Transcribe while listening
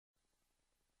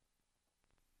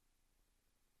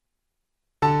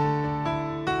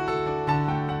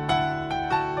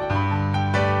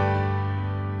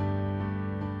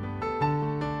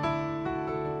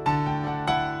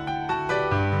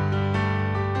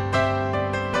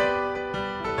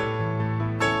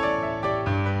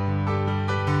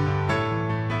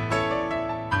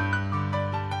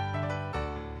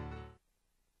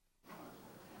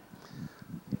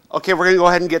Okay, we're going to go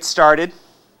ahead and get started.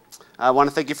 I want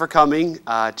to thank you for coming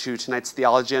to tonight's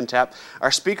Theology on Tap.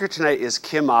 Our speaker tonight is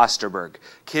Kim Osterberg.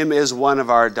 Kim is one of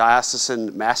our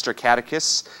diocesan master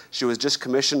catechists. She was just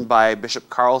commissioned by Bishop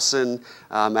Carlson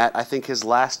at, I think, his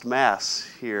last Mass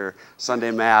here, Sunday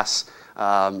Mass,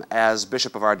 as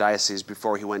bishop of our diocese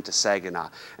before he went to Saginaw.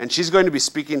 And she's going to be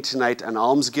speaking tonight on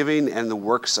almsgiving and the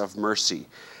works of mercy.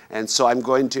 And so I'm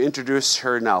going to introduce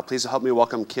her now. Please help me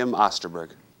welcome Kim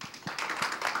Osterberg.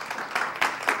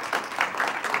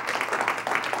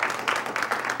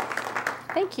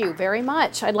 Thank you very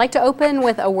much. I'd like to open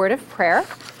with a word of prayer,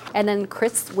 and then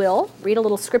Chris will read a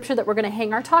little scripture that we're going to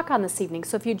hang our talk on this evening.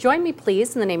 So if you join me,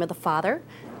 please, in the name of the Father,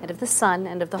 and of the Son,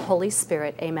 and of the Holy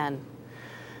Spirit. Amen.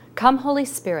 Come, Holy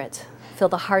Spirit, fill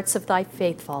the hearts of thy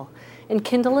faithful, and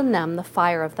kindle in them the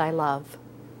fire of thy love.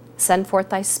 Send forth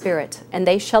thy Spirit, and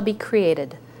they shall be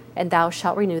created, and thou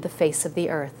shalt renew the face of the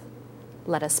earth.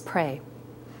 Let us pray.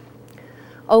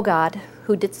 O God,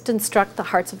 who didst instruct the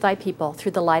hearts of thy people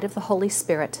through the light of the Holy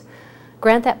Spirit,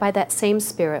 grant that by that same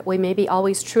Spirit we may be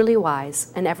always truly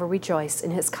wise and ever rejoice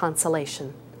in his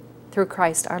consolation. Through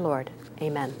Christ our Lord.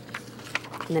 Amen.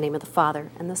 In the name of the Father,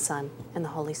 and the Son, and the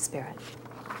Holy Spirit.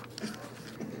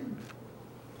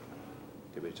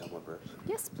 Give me a couple of prayers.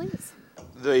 Yes, please.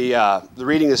 The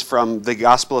reading is from the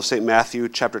Gospel of St. Matthew,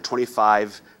 chapter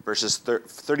 25, verses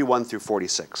 31 through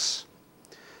 46.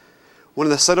 When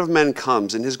the Son of Man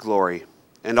comes in his glory,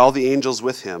 and all the angels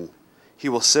with him, he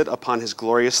will sit upon his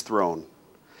glorious throne,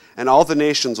 and all the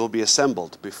nations will be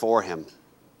assembled before him.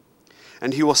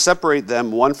 And he will separate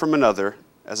them one from another,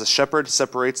 as a shepherd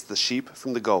separates the sheep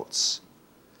from the goats.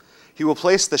 He will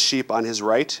place the sheep on his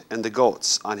right and the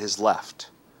goats on his left.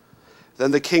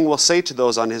 Then the king will say to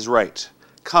those on his right,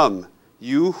 Come,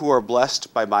 you who are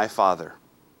blessed by my Father.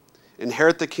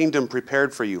 Inherit the kingdom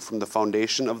prepared for you from the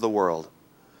foundation of the world.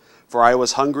 For I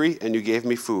was hungry, and you gave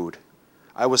me food.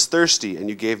 I was thirsty, and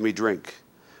you gave me drink.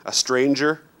 A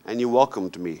stranger, and you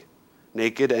welcomed me.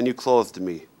 Naked, and you clothed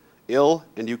me. Ill,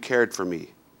 and you cared for me.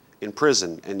 In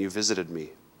prison, and you visited me.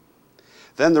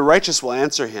 Then the righteous will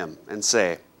answer him and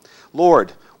say,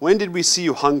 Lord, when did we see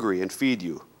you hungry and feed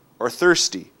you, or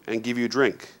thirsty and give you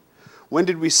drink? When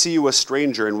did we see you a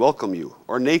stranger and welcome you,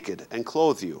 or naked and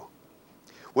clothe you?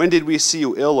 When did we see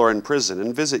you ill or in prison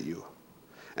and visit you?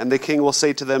 And the king will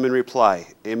say to them in reply,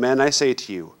 Amen, I say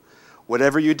to you,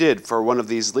 whatever you did for one of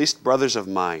these least brothers of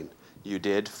mine, you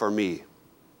did for me.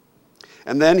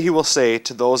 And then he will say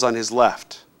to those on his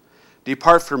left,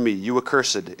 Depart from me, you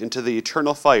accursed, into the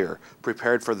eternal fire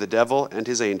prepared for the devil and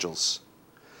his angels.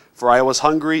 For I was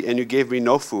hungry, and you gave me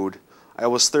no food. I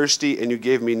was thirsty, and you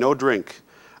gave me no drink.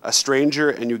 A stranger,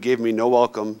 and you gave me no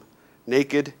welcome.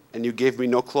 Naked, and you gave me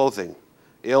no clothing.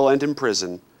 Ill and in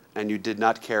prison, and you did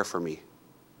not care for me.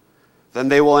 Then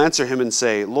they will answer him and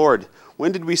say, Lord,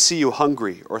 when did we see you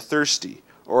hungry, or thirsty,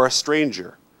 or a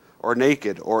stranger, or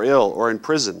naked, or ill, or in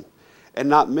prison, and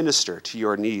not minister to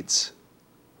your needs?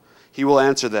 He will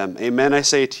answer them, Amen, I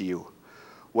say to you,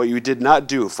 what you did not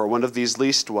do for one of these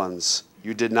least ones,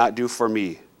 you did not do for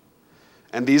me.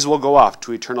 And these will go off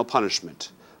to eternal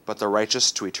punishment, but the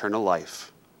righteous to eternal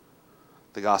life.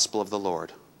 The Gospel of the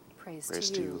Lord. Praise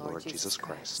to you, Lord Jesus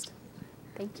Christ.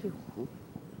 Thank you.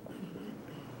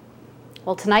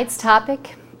 Well, tonight's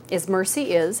topic is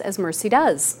Mercy is as Mercy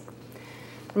does.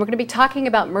 And we're going to be talking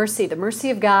about mercy, the mercy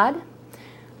of God,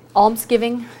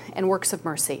 almsgiving, and works of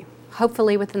mercy,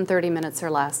 hopefully within 30 minutes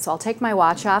or less. So I'll take my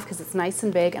watch off because it's nice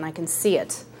and big and I can see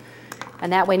it.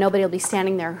 And that way nobody will be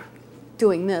standing there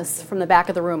doing this from the back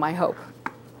of the room, I hope.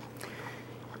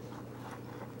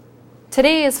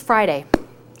 Today is Friday,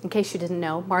 in case you didn't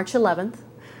know, March 11th.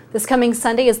 This coming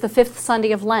Sunday is the 5th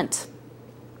Sunday of Lent.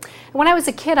 And when I was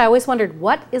a kid, I always wondered,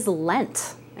 what is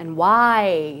Lent? And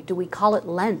why do we call it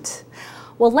Lent?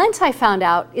 Well, Lent, I found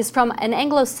out, is from an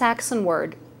Anglo-Saxon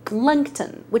word,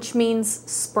 Lengton, which means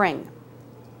spring.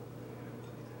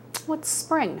 What's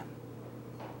spring?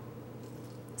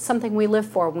 Something we live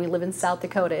for when we live in South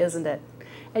Dakota, isn't it?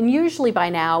 And usually by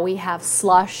now we have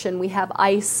slush and we have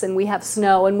ice and we have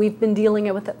snow and we've been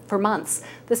dealing with it for months.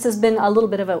 This has been a little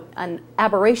bit of an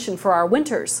aberration for our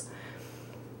winters.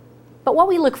 But what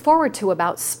we look forward to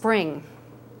about spring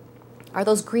are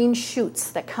those green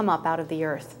shoots that come up out of the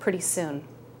earth pretty soon.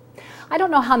 I don't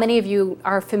know how many of you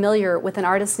are familiar with an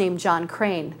artist named John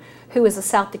Crane, who is a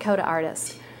South Dakota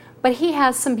artist, but he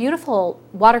has some beautiful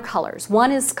watercolors.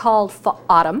 One is called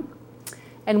Autumn,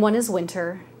 and one is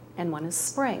Winter, and one is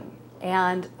Spring.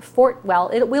 And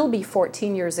it will be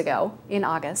 14 years ago in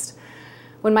August,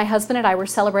 when my husband and I were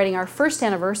celebrating our first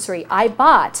anniversary, I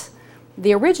bought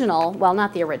the original, well,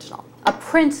 not the original, a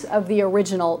print of the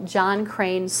original John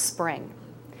Crane Spring.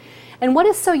 And what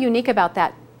is so unique about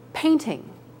that painting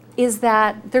is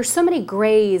that there's so many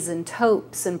grays and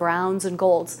taupes and browns and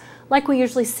golds like we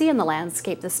usually see in the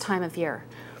landscape this time of year.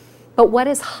 But what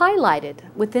is highlighted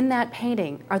within that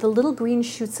painting are the little green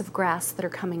shoots of grass that are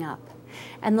coming up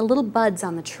and the little buds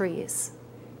on the trees.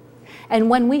 And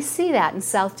when we see that in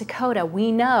South Dakota,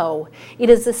 we know it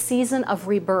is a season of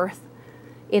rebirth.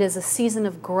 It is a season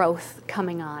of growth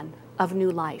coming on, of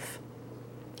new life.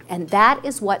 And that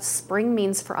is what spring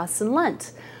means for us in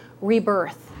Lent.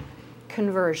 Rebirth,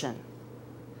 conversion,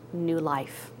 new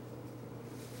life.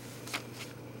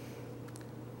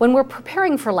 When we're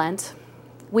preparing for Lent,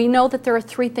 we know that there are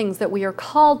 3 things that we are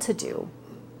called to do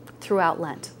throughout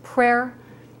Lent: prayer,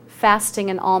 fasting,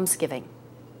 and almsgiving.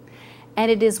 And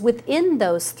it is within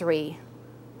those 3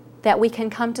 that we can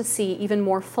come to see even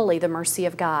more fully the mercy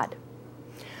of God.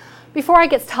 Before I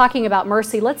get talking about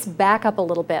mercy, let's back up a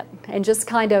little bit and just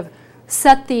kind of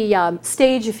set the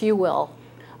stage, if you will,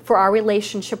 for our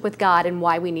relationship with God and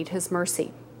why we need His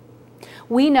mercy.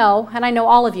 We know, and I know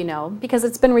all of you know, because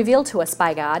it's been revealed to us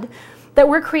by God, that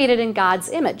we're created in God's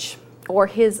image, or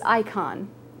His icon,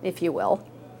 if you will.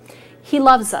 He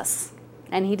loves us,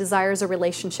 and He desires a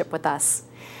relationship with us.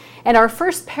 And our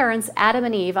first parents, Adam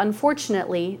and Eve,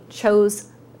 unfortunately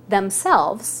chose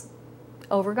themselves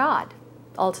over God,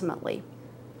 ultimately.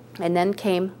 And then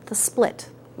came the split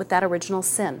with that original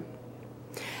sin.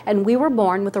 And we were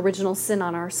born with original sin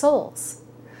on our souls.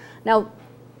 Now,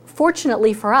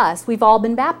 fortunately for us, we've all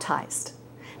been baptized.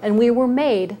 And we were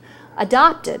made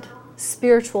adopted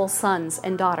spiritual sons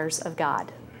and daughters of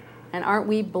God. And aren't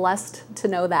we blessed to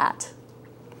know that?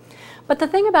 But the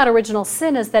thing about original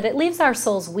sin is that it leaves our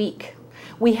souls weak.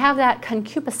 We have that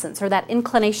concupiscence or that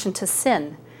inclination to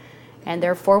sin, and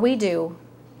therefore we do,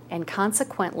 and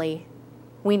consequently,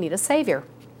 we need a Savior.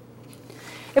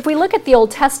 If we look at the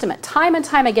Old Testament, time and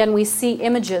time again we see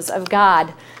images of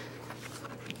God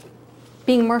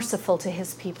being merciful to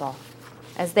His people.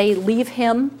 As they leave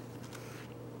Him,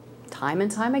 time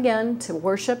and time again, to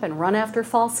worship and run after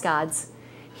false gods,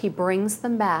 He brings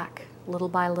them back little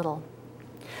by little.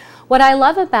 What I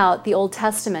love about the Old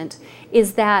Testament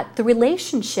is that the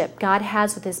relationship God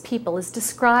has with His people is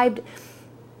described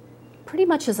pretty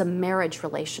much as a marriage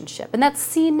relationship. And that's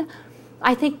seen,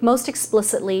 I think, most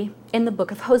explicitly in the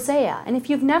book of Hosea. And if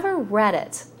you've never read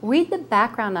it, read the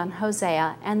background on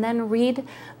Hosea and then read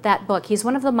that book. He's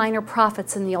one of the minor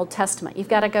prophets in the Old Testament. You've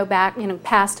got to go back,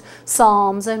 past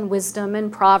Psalms and Wisdom and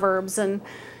Proverbs and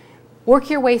work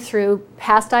your way through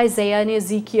past Isaiah and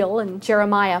Ezekiel and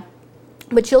Jeremiah.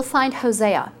 But you'll find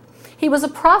Hosea. He was a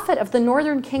prophet of the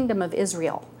northern kingdom of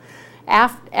Israel.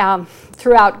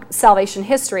 Throughout salvation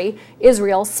history,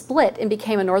 Israel split and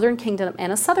became a northern kingdom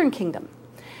and a southern kingdom.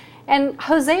 And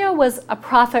Hosea was a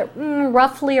prophet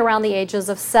roughly around the ages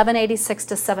of 786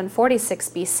 to 746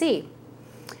 BC.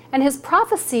 And his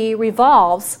prophecy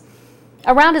revolves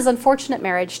around his unfortunate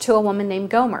marriage to a woman named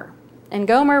Gomer. And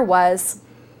Gomer was,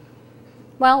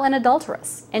 an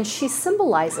adulteress. And she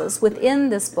symbolizes within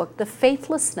this book the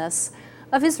faithlessness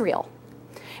of Israel.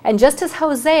 And just as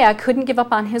Hosea couldn't give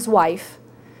up on his wife,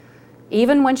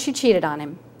 even when she cheated on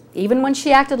him, even when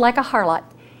she acted like a harlot,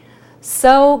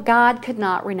 so God could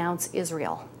not renounce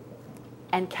Israel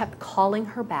and kept calling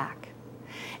her back.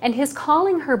 And His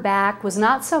calling her back was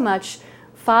not so much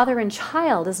father and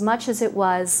child as much as it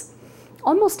was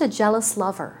almost a jealous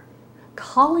lover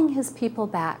calling His people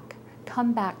back,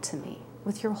 come back to me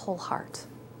with your whole heart.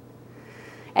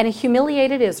 And a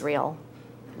humiliated Israel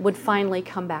would finally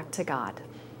come back to God.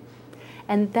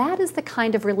 And that is the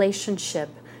kind of relationship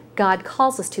God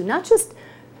calls us to, not just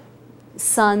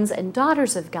sons and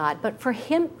daughters of God, but for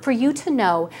you to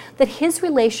know that His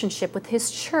relationship with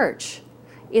His church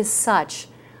is such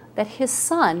that His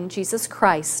Son, Jesus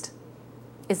Christ,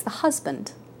 is the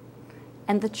husband,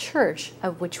 and the church,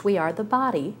 of which we are the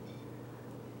body,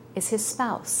 is His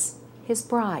spouse, His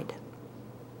bride.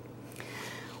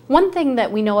 One thing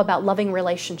that we know about loving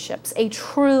relationships, a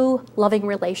true loving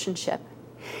relationship,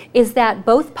 is that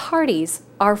both parties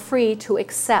are free to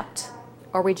accept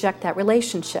or reject that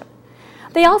relationship.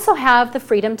 They also have the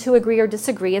freedom to agree or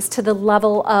disagree as to the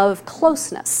level of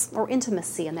closeness or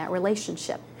intimacy in that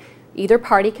relationship. Either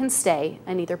party can stay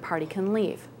and either party can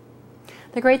leave.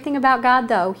 The great thing about God,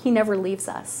 though, He never leaves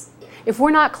us. If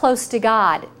we're not close to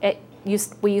God,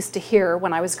 we used to hear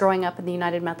when I was growing up in the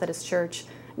United Methodist Church,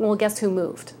 well, guess who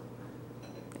moved?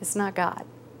 It's not God.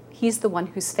 He's the one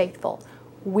who's faithful.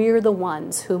 We're the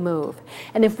ones who move.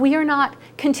 And if we are not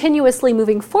continuously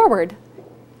moving forward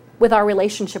with our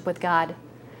relationship with God,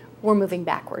 we're moving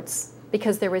backwards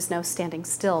because there is no standing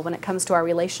still when it comes to our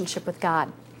relationship with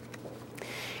God.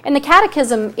 In the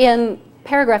Catechism, in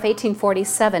paragraph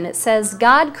 1847, it says,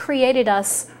 God created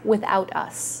us without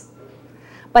us,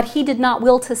 but he did not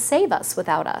will to save us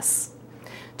without us.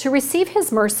 To receive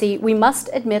his mercy, we must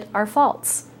admit our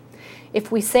faults.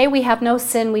 If we say we have no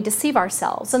sin, we deceive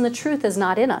ourselves, and the truth is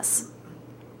not in us.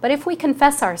 But if we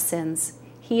confess our sins,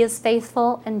 he is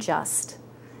faithful and just,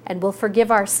 and will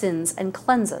forgive our sins and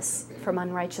cleanse us from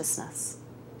unrighteousness.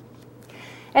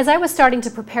 As I was starting to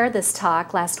prepare this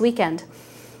talk last weekend,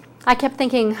 I kept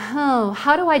thinking,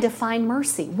 how do I define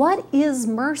mercy? What is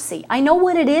mercy? I know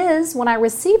what it is when I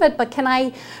receive it, but can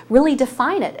I really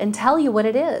define it and tell you what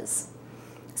it is?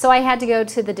 So I had to go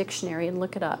to the dictionary and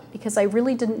look it up because I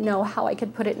really didn't know how I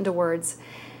could put it into words.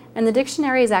 And the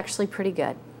dictionary is actually pretty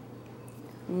good.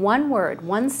 One word,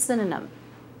 one synonym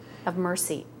of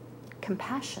mercy: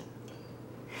 compassion.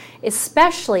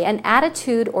 Especially an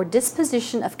attitude or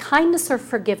disposition of kindness or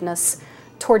forgiveness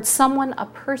towards someone a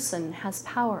person has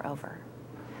power over.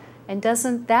 And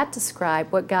doesn't that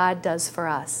describe what God does for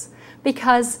us?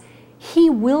 Because he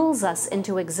wills us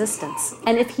into existence.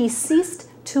 And if he ceased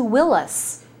to will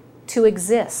us to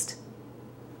exist,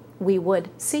 we would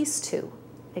cease to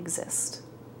exist.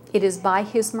 It is by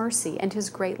his mercy and his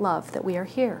great love that we are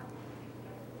here.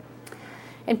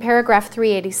 In paragraph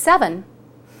 387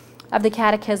 of the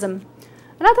Catechism,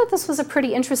 and I thought this was a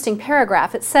pretty interesting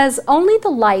paragraph, it says, only the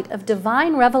light of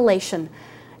divine revelation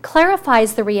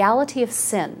clarifies the reality of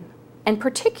sin, and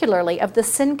particularly of the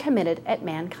sin committed at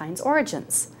mankind's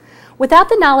origins. Without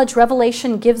the knowledge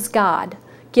revelation gives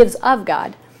of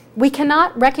God, we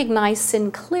cannot recognize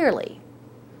sin clearly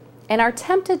and are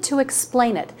tempted to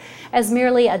explain it as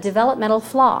merely a developmental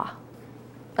flaw,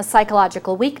 a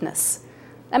psychological weakness,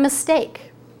 a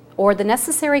mistake, or the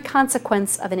necessary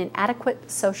consequence of an inadequate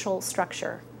social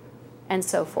structure, and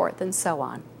so forth and so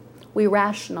on. We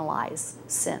rationalize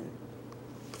sin.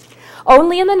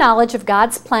 Only in the knowledge of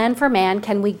God's plan for man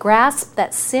can we grasp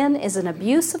that sin is an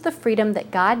abuse of the freedom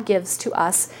that God gives to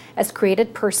us as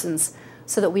created persons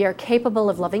so that we are capable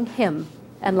of loving him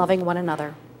and loving one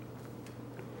another.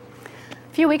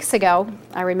 A few weeks ago,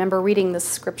 I remember reading this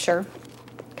scripture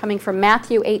coming from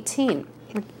Matthew 18.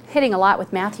 We're hitting a lot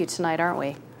with Matthew tonight, aren't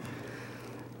we?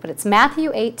 But it's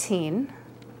Matthew 18,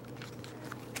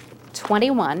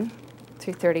 21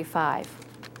 through 35.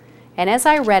 And as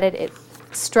I read it, it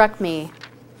struck me,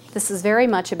 this is very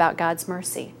much about God's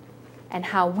mercy and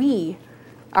how we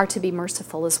are to be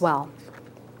merciful as well.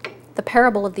 The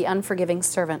parable of the unforgiving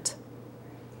servant.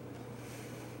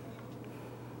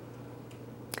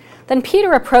 Then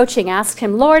Peter, approaching, asked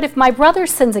him, Lord, if my brother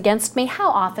sins against me, how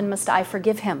often must I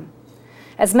forgive him?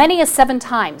 As many as 7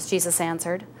 times, Jesus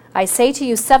answered. I say to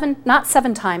you, not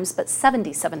 7 times, but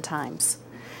 77 times.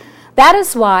 That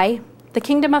is why the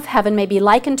kingdom of heaven may be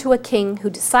likened to a king who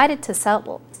decided to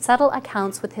settle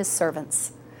accounts with his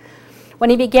servants. When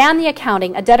he began the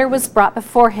accounting, a debtor was brought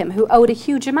before him who owed a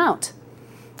huge amount.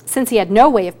 Since he had no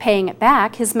way of paying it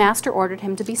back, his master ordered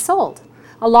him to be sold,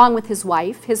 along with his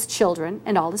wife, his children,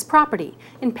 and all his property,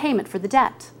 in payment for the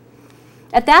debt.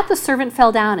 At that the servant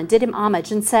fell down and did him homage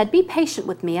and said, Be patient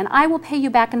with me, and I will pay you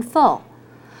back in full.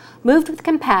 Moved with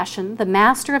compassion, the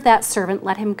master of that servant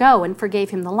let him go and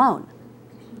forgave him the loan.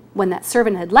 When that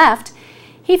servant had left,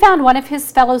 he found one of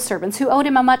his fellow servants who owed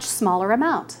him a much smaller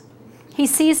amount. He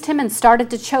seized him and started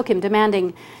to choke him,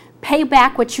 demanding, Pay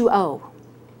back what you owe.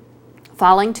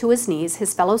 Falling to his knees,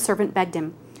 his fellow servant begged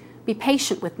him, Be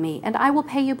patient with me, and I will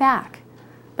pay you back.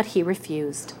 But he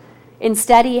refused.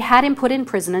 Instead, he had him put in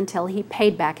prison until he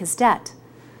paid back his debt.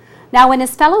 Now when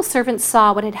his fellow servants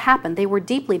saw what had happened, they were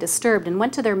deeply disturbed and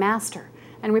went to their master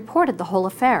and reported the whole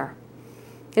affair.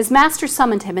 His master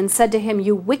summoned him and said to him,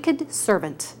 You wicked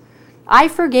servant, I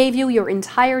forgave you your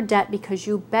entire debt because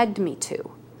you begged me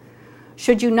to.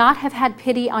 Should you not have had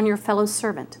pity on your fellow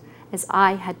servant, as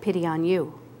I had pity on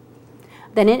you?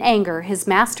 Then in anger, his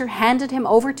master handed him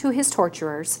over to his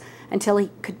torturers until he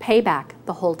could pay back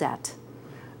the whole debt.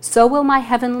 So will my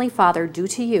heavenly Father do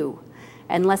to you,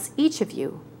 unless each of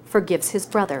you forgives his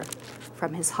brother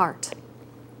from his heart.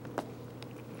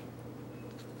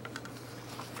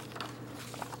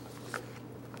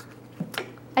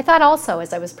 I thought also,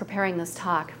 as I was preparing this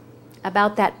talk,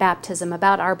 about that baptism,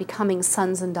 about our becoming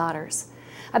sons and daughters,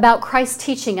 about Christ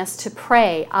teaching us to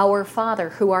pray, Our Father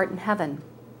who art in heaven.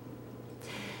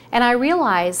 And I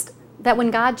realized that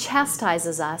when God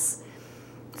chastises us,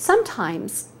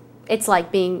 sometimes it's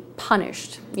like being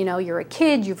punished. You know, you're a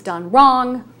kid, you've done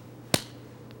wrong,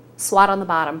 swat on the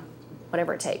bottom,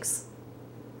 whatever it takes.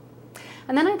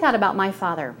 And then I thought about my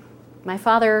father. My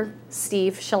father,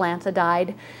 Steve Shalanta,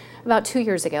 died about 2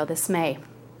 years ago this May.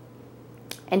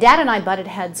 And Dad and I butted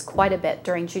heads quite a bit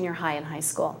during junior high and high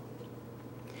school.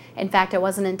 In fact, it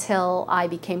wasn't until I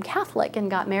became Catholic and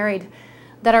got married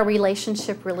that our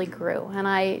relationship really grew. And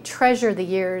I treasure the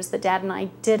years that Dad and I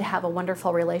did have a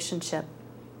wonderful relationship.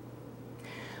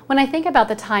 When I think about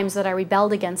the times that I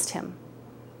rebelled against him,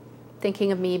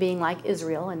 thinking of me being like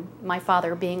Israel and my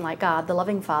father being like God, the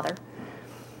loving Father,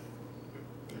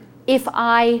 if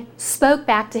I spoke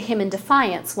back to him in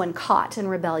defiance when caught in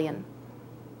rebellion,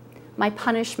 my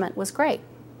punishment was great.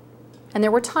 And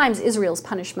there were times Israel's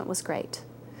punishment was great.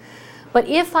 But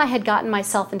if I had gotten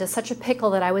myself into such a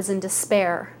pickle that I was in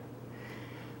despair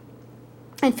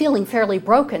and feeling fairly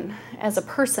broken as a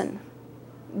person,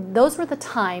 those were the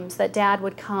times that Dad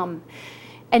would come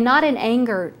and not in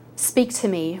anger speak to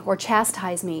me or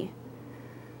chastise me,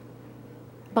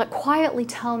 but quietly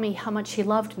tell me how much he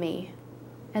loved me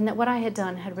and that what I had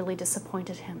done had really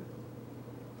disappointed him.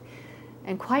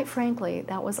 And quite frankly,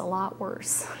 that was a lot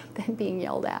worse than being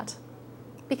yelled at,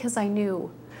 because I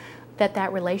knew that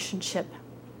that relationship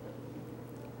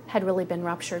had really been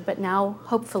ruptured, but now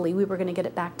hopefully we were going to get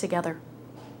it back together.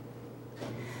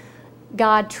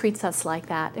 God treats us like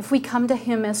that. If we come to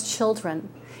him as children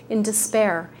in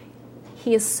despair,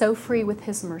 he is so free with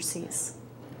his mercies.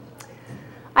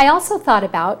 I also thought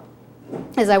about,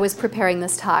 as I was preparing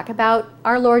this talk, about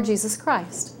our Lord Jesus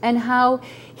Christ and how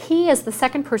he, as the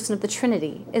second person of the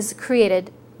Trinity, is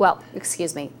created,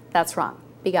 that's wrong,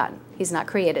 begotten. He's not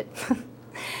created.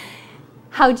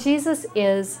 How Jesus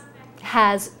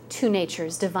has two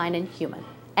natures, divine and human.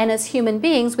 And as human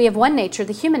beings, we have one nature,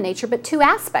 the human nature, but two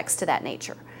aspects to that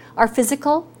nature. Our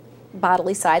physical,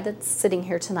 bodily side that's sitting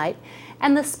here tonight,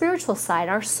 and the spiritual side,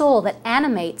 our soul that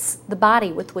animates the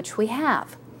body with which we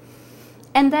have.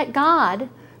 And that God,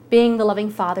 being the loving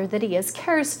Father that he is,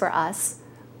 cares for us,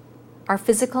 our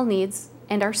physical needs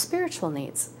and our spiritual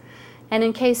needs. And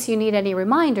in case you need any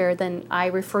reminder, then I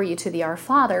refer you to the Our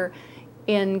Father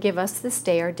in Give Us This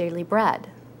Day Our Daily Bread.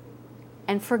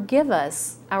 And forgive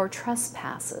us our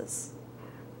trespasses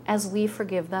as we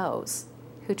forgive those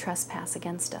who trespass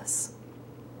against us.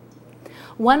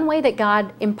 One way that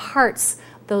God imparts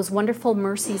those wonderful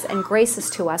mercies and graces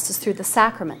to us is through the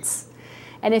sacraments.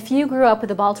 And if you grew up with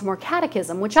the Baltimore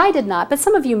Catechism, which I did not, but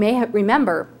some of you may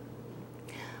remember,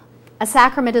 a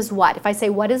sacrament is what? If I say,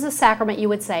 what is a sacrament? You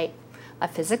would say, a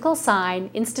physical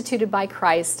sign instituted by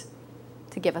Christ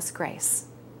to give us grace.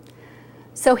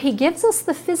 So he gives us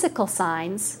the physical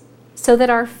signs so that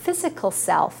our physical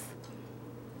self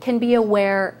can be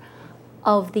aware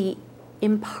of the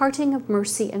imparting of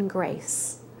mercy and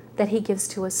grace that he gives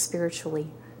to us spiritually,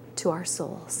 to our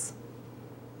souls.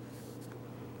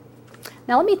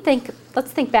 Now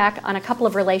let's think back on a couple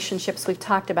of relationships we've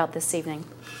talked about this evening.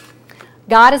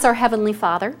 God is our Heavenly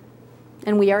Father,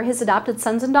 and we are his adopted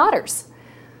sons and daughters.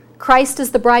 Christ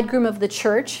is the bridegroom of the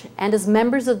church, and as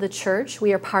members of the church,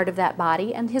 we are part of that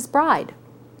body and his bride.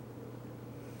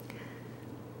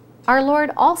 Our Lord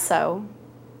also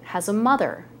has a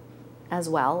mother as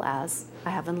well as a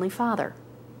Heavenly Father,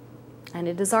 and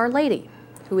it is Our Lady,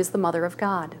 who is the Mother of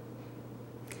God.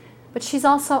 But she's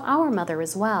also our mother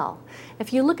as well.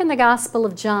 If you look in the Gospel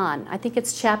of John, I think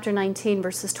it's chapter 19,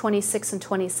 verses 26 and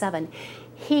 27,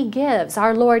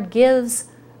 our Lord gives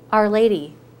Our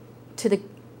Lady to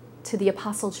the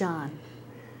Apostle John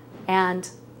and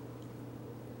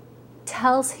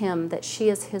tells him that she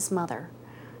is his mother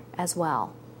as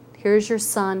well. Here's your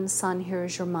son,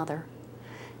 here's your mother.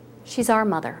 She's our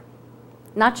mother.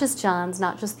 Not just John's,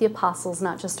 not just the apostles,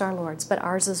 not just our Lord's, but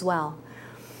ours as well.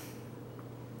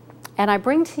 And I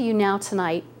bring to you now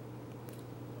tonight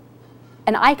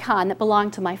an icon that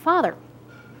belonged to my father.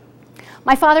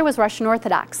 My father was Russian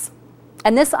Orthodox,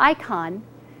 and this icon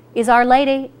is Our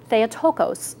Lady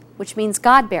Theotokos, which means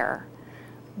God-bearer,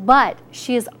 but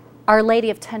she is Our Lady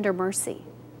of Tender Mercy.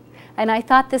 And I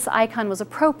thought this icon was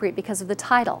appropriate because of the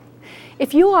title.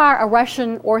 If you are a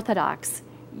Russian Orthodox,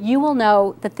 you will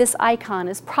know that this icon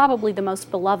is probably the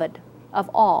most beloved of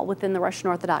all within the Russian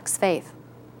Orthodox faith.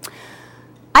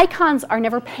 Icons are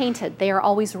never painted, they are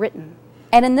always written.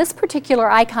 And in this particular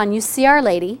icon, you see Our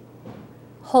Lady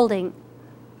holding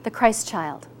the Christ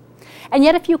child. And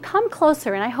yet if you come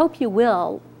closer, and I hope you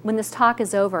will when this talk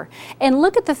is over, and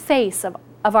look at the face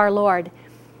of our Lord,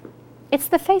 it's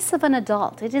the face of an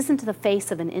adult. It isn't the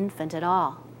face of an infant at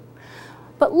all.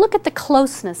 But look at the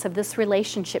closeness of this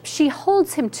relationship. She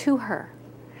holds him to her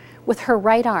with her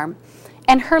right arm,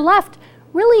 and her left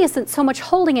really isn't so much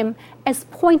holding him as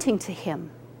pointing to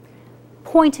him,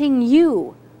 pointing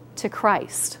you to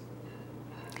Christ.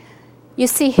 You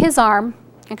see his arm,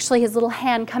 actually his little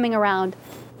hand coming around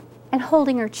and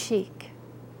holding her cheek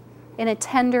in a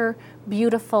tender,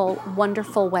 beautiful,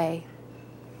 wonderful way.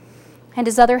 And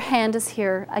his other hand is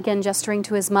here, again gesturing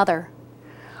to his mother.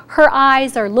 Her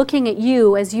eyes are looking at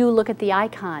you as you look at the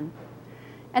icon.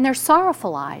 And they're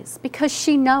sorrowful eyes because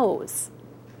she knows.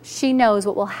 She knows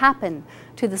what will happen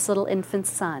to this little infant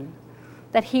son,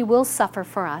 that he will suffer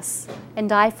for us and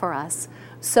die for us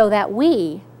so that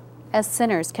we, as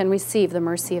sinners, can receive the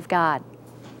mercy of God.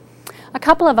 A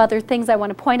couple of other things I want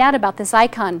to point out about this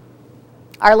icon.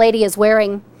 Our Lady is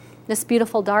wearing this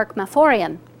beautiful dark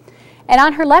maphorion. And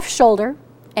on her left shoulder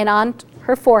and on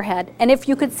her forehead, and if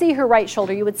you could see her right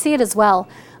shoulder, you would see it as well,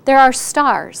 there are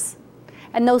stars.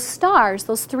 And those stars,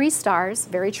 those 3 stars,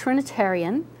 very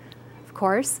Trinitarian, of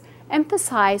course,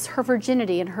 emphasize her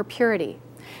virginity and her purity.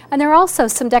 And there are also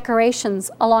some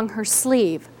decorations along her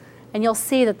sleeve, and you'll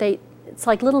see that it's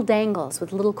like little dangles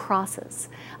with little crosses,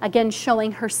 again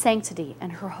showing her sanctity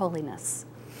and her holiness.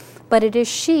 But it is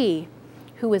she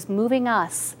who is moving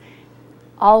us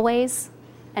always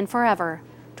and forever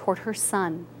toward her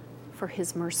Son for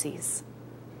his mercies.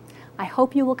 I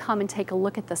hope you will come and take a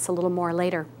look at this a little more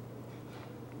later.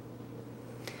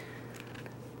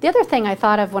 The other thing I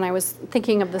thought of when I was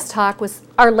thinking of this talk was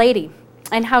Our Lady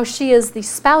and how she is the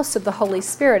spouse of the Holy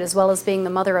Spirit as well as being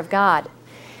the mother of God.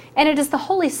 And it is the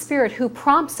Holy Spirit who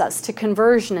prompts us to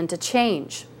conversion and to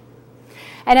change.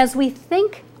 And as we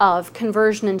think of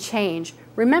conversion and change,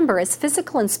 remember, as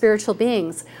physical and spiritual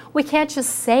beings, we can't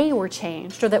just say we're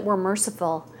changed or that we're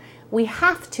merciful. We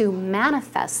have to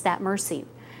manifest that mercy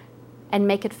and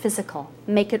make it physical,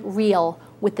 make it real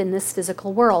within this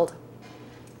physical world.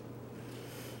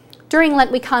 During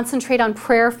Lent, we concentrate on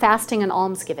prayer, fasting, and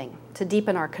almsgiving to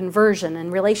deepen our conversion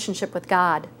and relationship with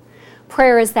God.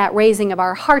 Prayer is that raising of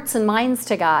our hearts and minds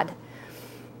to God.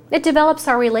 It develops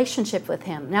our relationship with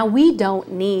Him. Now, we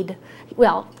need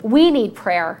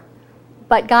prayer,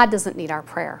 but God doesn't need our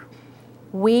prayer.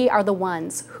 We are the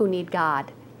ones who need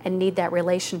God and need that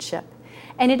relationship.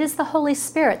 And it is the Holy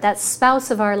Spirit, that spouse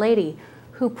of Our Lady,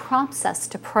 who prompts us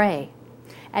to pray.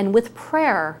 And with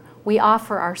prayer, we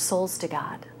offer our souls to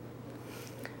God.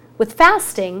 With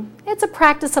fasting, it's a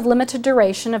practice of limited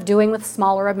duration of doing with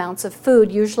smaller amounts of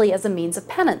food, usually as a means of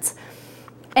penance.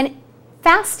 And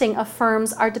fasting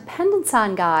affirms our dependence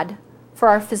on God for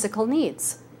our physical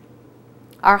needs.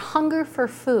 Our hunger for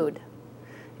food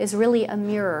is really a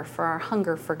mirror for our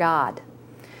hunger for God.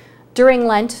 During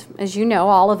Lent, as you know,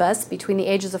 all of us between the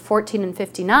ages of 14 and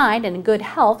 59 and in good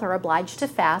health are obliged to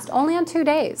fast only on 2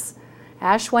 days,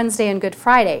 Ash Wednesday and Good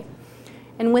Friday.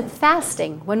 And with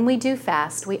fasting, when we do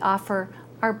fast, we offer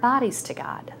our bodies to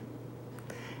God.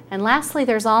 And lastly,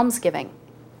 there's almsgiving,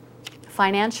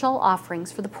 financial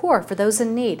offerings for the poor, for those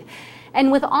in need.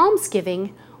 And with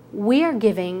almsgiving, we are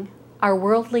giving our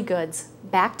worldly goods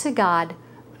back to God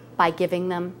by giving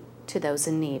them to those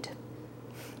in need.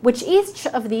 Which each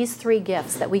of these 3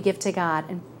 gifts that we give to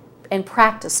God and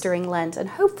practice during Lent, and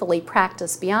hopefully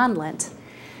practice beyond Lent,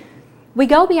 we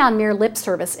go beyond mere lip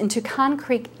service into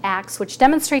concrete acts which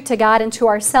demonstrate to God and to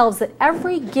ourselves that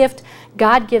every gift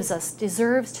God gives us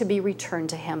deserves to be returned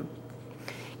to Him.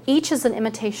 Each is an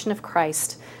imitation of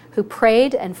Christ, who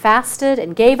prayed and fasted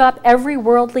and gave up every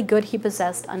worldly good he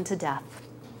possessed unto death.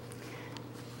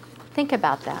 Think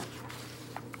about that.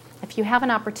 If you have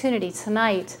an opportunity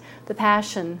tonight, the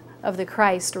Passion of the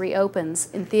Christ reopens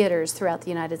in theaters throughout the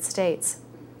United States.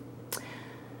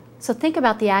 So think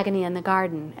about the agony in the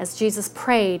garden. As Jesus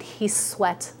prayed, he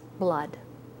sweat blood.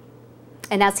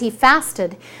 And as he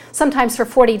fasted, sometimes for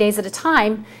 40 days at a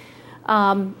time,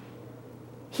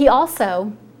 he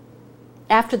also,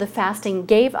 after the fasting,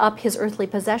 gave up his earthly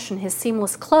possession, his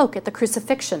seamless cloak at the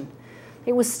crucifixion.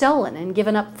 It was stolen and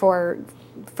given up for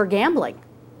gambling.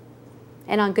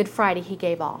 And on Good Friday, he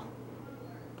gave all.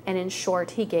 And in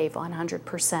short, he gave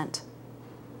 100%.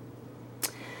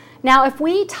 Now, if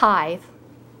we tithe,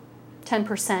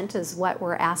 10% is what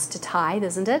we're asked to tithe,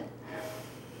 isn't it?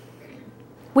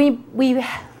 We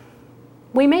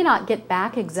may not get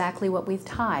back exactly what we've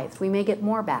tithed. We may get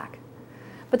more back.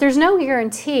 But there's no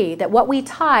guarantee that what we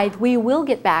tithe, we will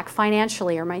get back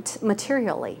financially or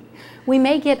materially. We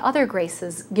may get other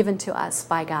graces given to us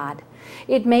by God.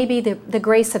 It may be the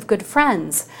grace of good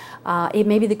friends. It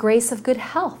may be the grace of good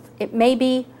health. It may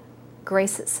be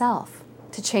grace itself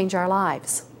to change our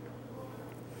lives.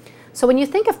 So when you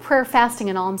think of prayer, fasting,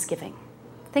 and almsgiving,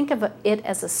 think of it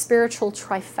as a spiritual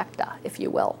trifecta, if you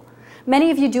will.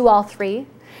 Many of you do all 3.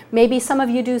 Maybe some of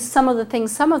you do some of the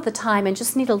things some of the time and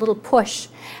just need a little push.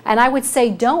 And I would say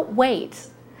don't wait.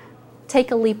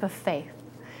 Take a leap of faith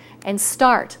and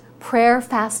start prayer,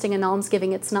 fasting, and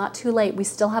almsgiving. It's not too late. We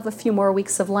still have a few more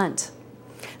weeks of Lent.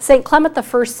 St. Clement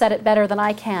I said it better than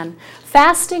I can.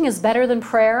 Fasting is better than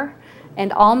prayer,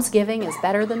 and almsgiving is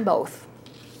better than both.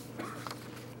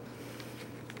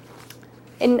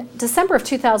 In December of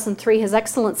 2003, His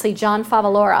Excellency John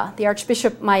Favalora, the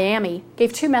Archbishop of Miami,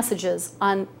 gave 2 messages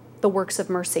on the works of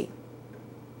mercy.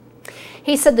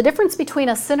 He said the difference between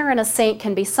a sinner and a saint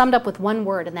can be summed up with one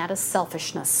word, and that is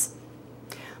selfishness.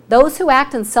 Those who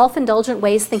act in self-indulgent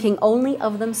ways thinking only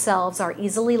of themselves are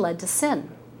easily led to sin.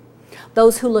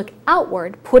 Those who look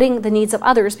outward, putting the needs of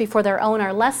others before their own,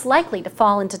 are less likely to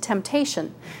fall into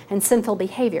temptation and sinful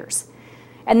behaviors.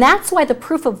 And that's why the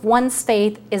proof of one's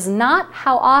faith is not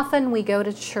how often we go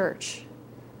to church,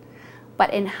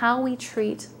 but in how we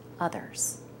treat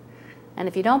others. And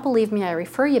if you don't believe me, I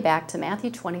refer you back to Matthew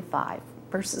 25,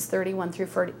 verses 31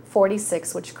 through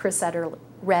 46, which Chris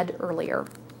read earlier.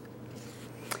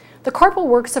 The corporal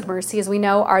works of mercy, as we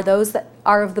know, are those that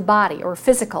are of the body or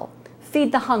physical.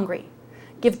 Feed the hungry,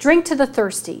 give drink to the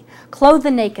thirsty, clothe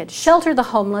the naked, shelter the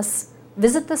homeless,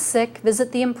 visit the sick,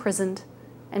 visit the imprisoned,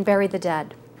 and bury the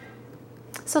dead.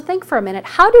 So think for a minute,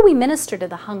 how do we minister to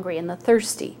the hungry and the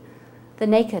thirsty, the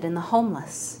naked and the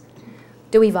homeless?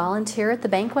 Do we volunteer at the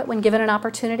banquet when given an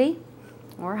opportunity?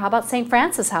 Or how about St.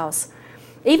 Francis' house?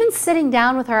 Even sitting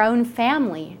down with our own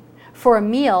family for a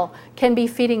meal can be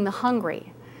feeding the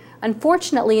hungry.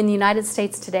 Unfortunately, in the United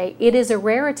States today, it is a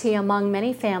rarity among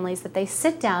many families that they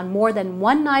sit down more than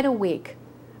one night a week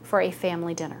for a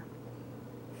family dinner.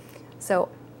 So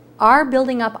our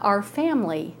building up our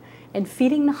family and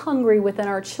feeding the hungry within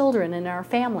our children and our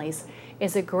families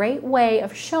is a great way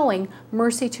of showing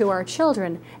mercy to our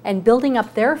children and building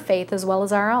up their faith as well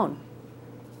as our own.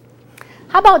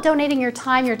 How about donating your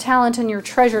time, your talent, and your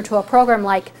treasure to a program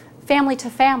like Family to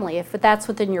Family, if that's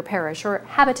within your parish, or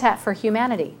Habitat for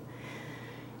Humanity?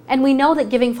 And we know that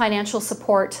giving financial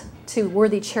support to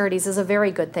worthy charities is a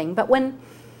very good thing, but when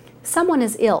someone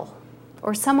is ill,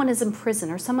 or someone is in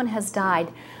prison, or someone has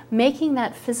died, making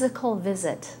that physical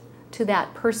visit to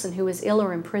that person who is ill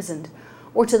or imprisoned,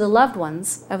 or to the loved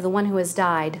ones of the one who has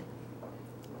died,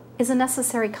 is a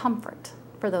necessary comfort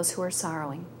for those who are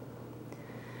sorrowing.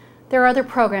 There are other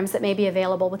programs that may be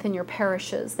available within your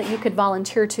parishes that you could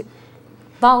volunteer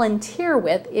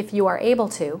with if you are able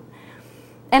to.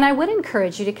 And I would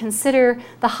encourage you to consider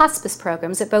the hospice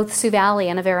programs at both Sioux Valley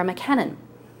and Avera McKinnon.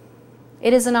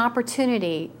 It is an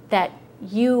opportunity that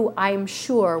you, I'm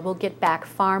sure, will get back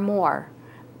far more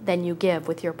than you give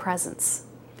with your presence.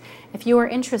 If you are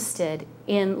interested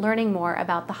in learning more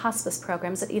about the hospice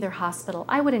programs at either hospital,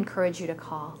 I would encourage you to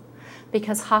call,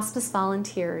 because hospice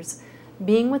volunteers,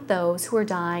 being with those who are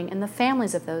dying and the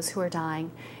families of those who are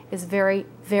dying, is very,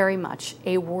 very much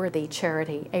a worthy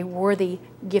charity, a worthy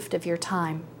gift of your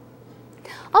time.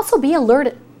 Also be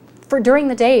alert for during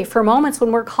the day for moments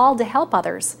when we're called to help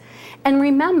others. And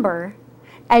remember,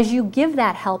 as you give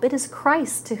that help, it is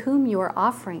Christ to whom you are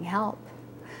offering help.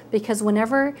 Because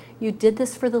whenever you did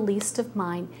this for the least of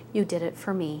mine, you did it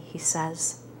for me, he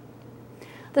says.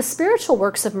 The spiritual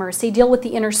works of mercy deal with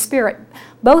the inner spirit,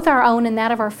 both our own and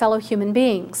that of our fellow human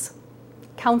beings.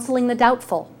 Counseling the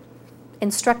doubtful,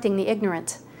 instructing the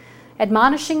ignorant,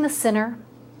 admonishing the sinner,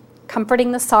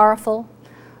 comforting the sorrowful,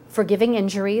 forgiving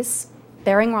injuries,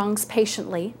 bearing wrongs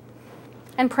patiently,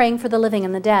 and praying for the living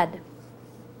and the dead.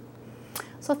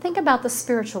 So think about the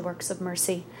spiritual works of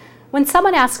mercy. When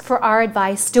someone asks for our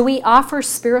advice, do we offer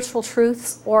spiritual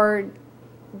truths, or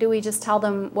do we just tell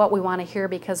them what we want to hear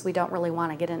because we don't really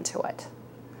want to get into it?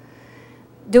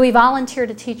 Do we volunteer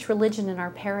to teach religion in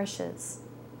our parishes?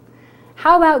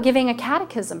 How about giving a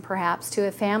catechism, perhaps, to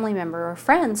a family member or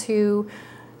friends who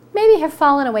maybe have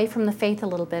fallen away from the faith a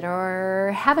little bit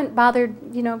or haven't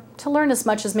bothered, to learn as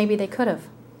much as maybe they could have?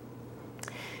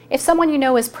 If someone you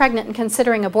know is pregnant and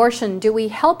considering abortion, do we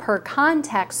help her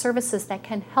contact services that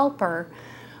can help her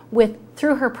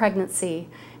through her pregnancy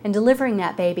and delivering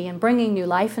that baby and bringing new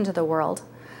life into the world?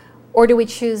 Or do we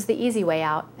choose the easy way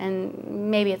out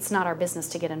and maybe it's not our business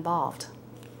to get involved?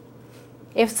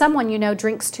 If someone you know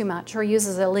drinks too much or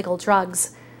uses illegal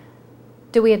drugs,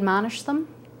 do we admonish them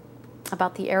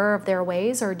about the error of their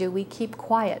ways, or do we keep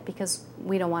quiet because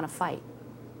we don't want to fight?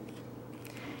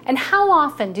 And how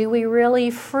often do we really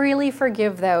freely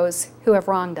forgive those who have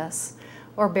wronged us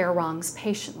or bear wrongs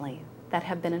patiently that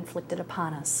have been inflicted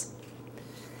upon us?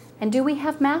 And do we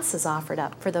have masses offered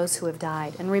up for those who have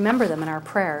died and remember them in our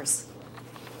prayers?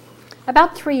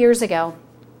 About 3 years ago,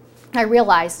 I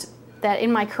realized that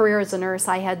in my career as a nurse,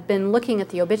 I had been looking at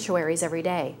the obituaries every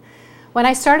day. When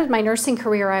I started my nursing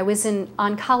career, I was in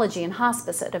oncology and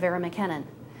hospice at Avera McKinnon.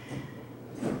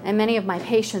 And many of my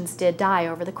patients did die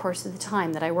over the course of the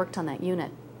time that I worked on that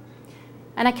unit.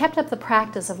 And I kept up the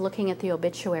practice of looking at the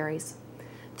obituaries.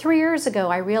 3 years ago,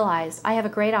 I realized I have a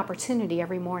great opportunity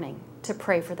every morning to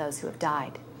pray for those who have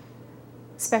died,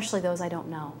 especially those I don't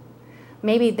know.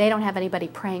 maybe they don't have anybody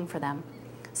praying for them.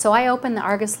 So I open the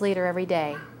Argus Leader every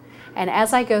day, and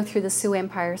as I go through the Sioux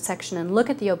Empire section and look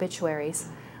at the obituaries,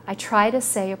 I try to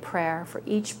say a prayer for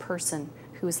each person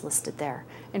who is listed there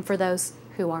and for those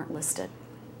who aren't listed.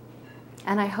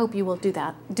 And I hope you will do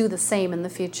the same in the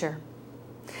future.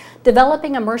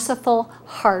 Developing a merciful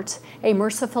heart, a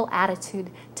merciful attitude,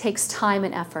 takes time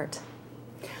and effort.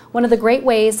 One of the great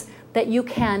ways that you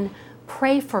can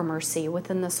pray for mercy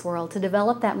within this world, to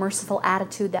develop that merciful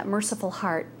attitude, that merciful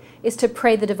heart, is to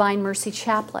pray the Divine Mercy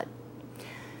Chaplet.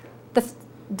 The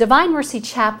Divine Mercy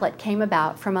Chaplet came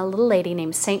about from a little lady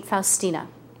named Saint Faustina.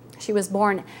 She was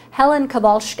born Helen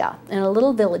Kowalska in a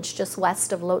little village just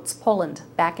west of Lodz, Poland,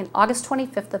 back in August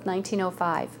 25th of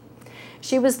 1905.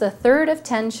 She was the third of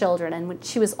 10 children, and when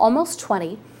she was almost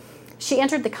 20, she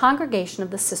entered the Congregation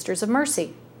of the Sisters of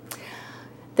Mercy.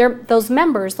 Those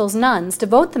members, those nuns,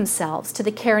 devote themselves to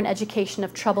the care and education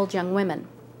of troubled young women.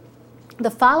 The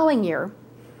following year,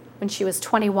 when she was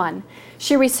 21,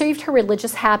 she received her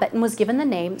religious habit and was given the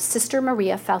name Sister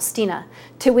Maria Faustina,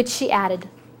 to which she added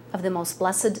of the Most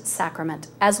Blessed Sacrament,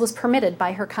 as was permitted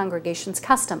by her congregation's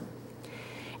custom.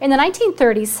 In the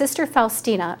 1930s, Sister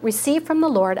Faustina received from the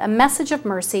Lord a message of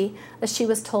mercy that she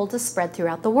was told to spread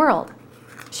throughout the world.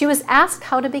 She was asked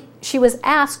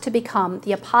to become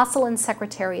the apostle and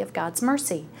secretary of God's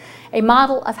mercy, a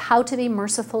model of how to be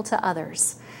merciful to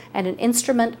others, and an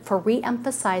instrument for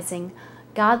re-emphasizing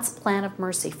God's plan of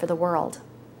mercy for the world.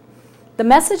 The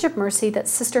message of mercy that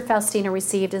Sister Faustina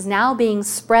received is now being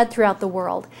spread throughout the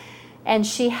world, and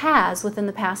she has, within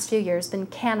the past few years, been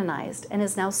canonized and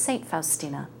is now Saint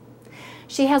Faustina.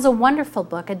 She has a wonderful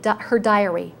book, her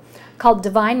diary, called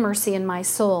Divine Mercy in My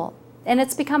Soul, and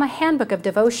it's become a handbook of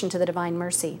devotion to the Divine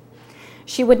Mercy.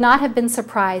 She would not have been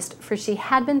surprised, for she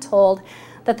had been told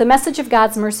that the message of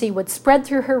God's mercy would spread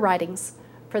through her writings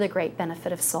for the great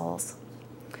benefit of souls.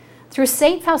 Through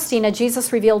St. Faustina,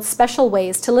 Jesus revealed special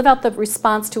ways to live out the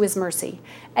response to his mercy,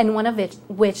 and one of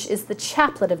which is the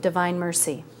Chaplet of Divine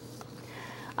Mercy.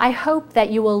 I hope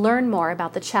that you will learn more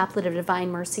about the Chaplet of Divine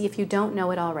Mercy if you don't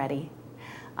know it already.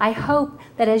 I hope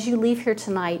that as you leave here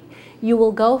tonight, you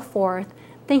will go forth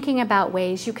thinking about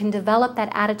ways you can develop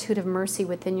that attitude of mercy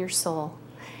within your soul,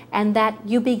 and that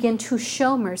you begin to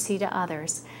show mercy to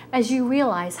others as you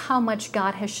realize how much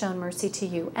God has shown mercy to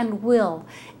you and will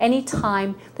any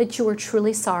time that you are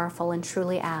truly sorrowful and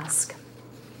truly ask.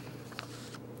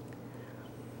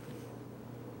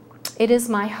 It is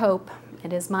my hope,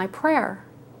 it is my prayer,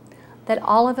 that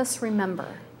all of us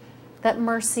remember that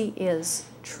mercy is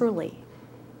truly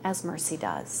as mercy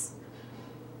does.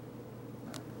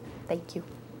 Thank you.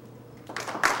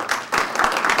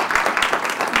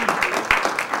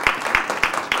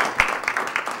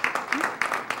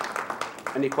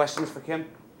 Any questions for Kim?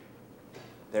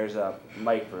 There's a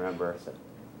mic, remember. So.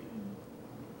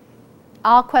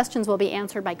 All questions will be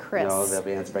answered by Chris. No, they'll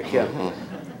be answered by Kim.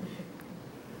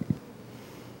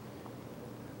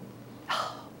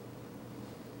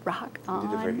 Rock You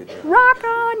did a very good on. job. Rock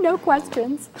on, no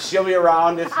questions. She'll be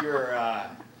around if you're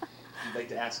you'd like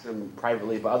to ask them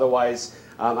privately, but otherwise,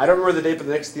 I don't remember the date, but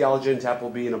the next Theology and Tap will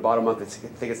be in about a month. I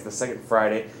think it's the second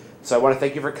Friday. So I want to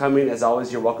thank you for coming. As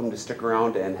always, you're welcome to stick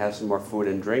around and have some more food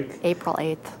and drink. April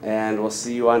 8th. And we'll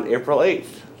see you on April 8th.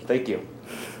 Thank you.